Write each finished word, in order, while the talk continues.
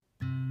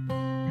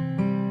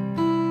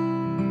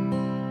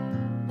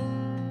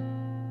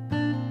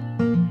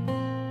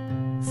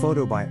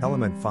Photo by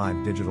Element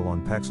 5 Digital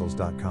on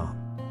Pexels.com.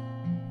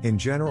 In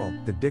general,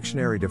 the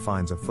dictionary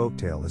defines a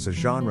folktale as a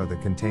genre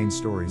that contains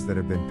stories that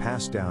have been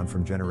passed down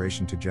from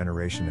generation to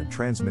generation and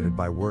transmitted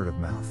by word of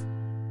mouth.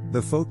 The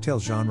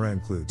folktale genre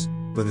includes,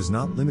 but is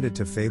not limited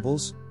to,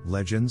 fables,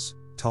 legends,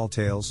 tall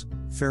tales,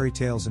 fairy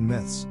tales, and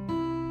myths.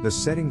 The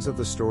settings of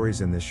the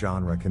stories in this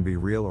genre can be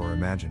real or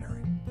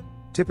imaginary.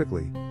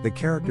 Typically, the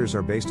characters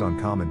are based on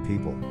common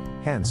people,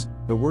 hence,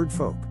 the word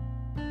folk.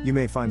 You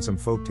may find some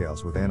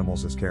folktales with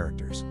animals as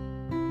characters.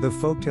 The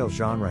folktale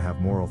genre have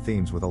moral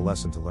themes with a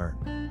lesson to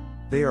learn.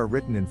 They are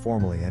written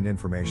informally and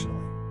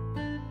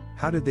informationally.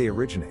 How did they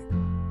originate?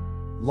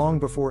 Long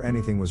before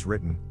anything was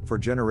written, for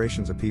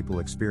generations of people,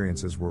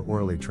 experiences were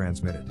orally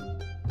transmitted.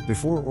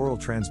 Before oral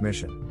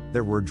transmission,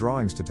 there were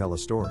drawings to tell a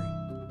story.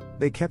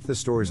 They kept the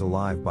stories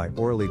alive by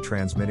orally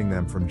transmitting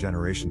them from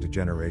generation to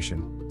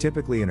generation,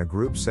 typically in a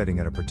group setting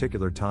at a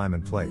particular time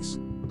and place.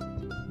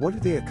 What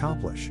did they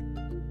accomplish?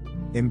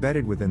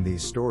 Embedded within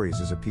these stories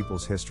is a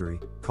people's history,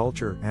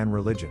 culture, and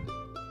religion.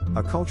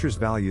 A culture's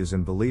values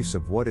and beliefs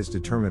of what is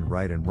determined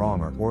right and wrong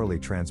are orally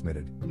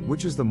transmitted,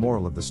 which is the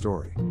moral of the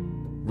story.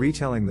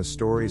 Retelling the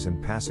stories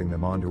and passing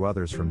them on to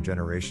others from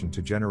generation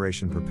to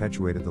generation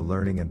perpetuated the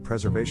learning and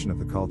preservation of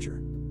the culture.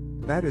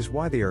 That is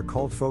why they are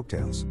called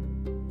folktales.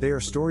 They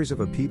are stories of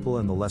a people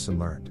and the lesson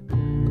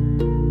learned.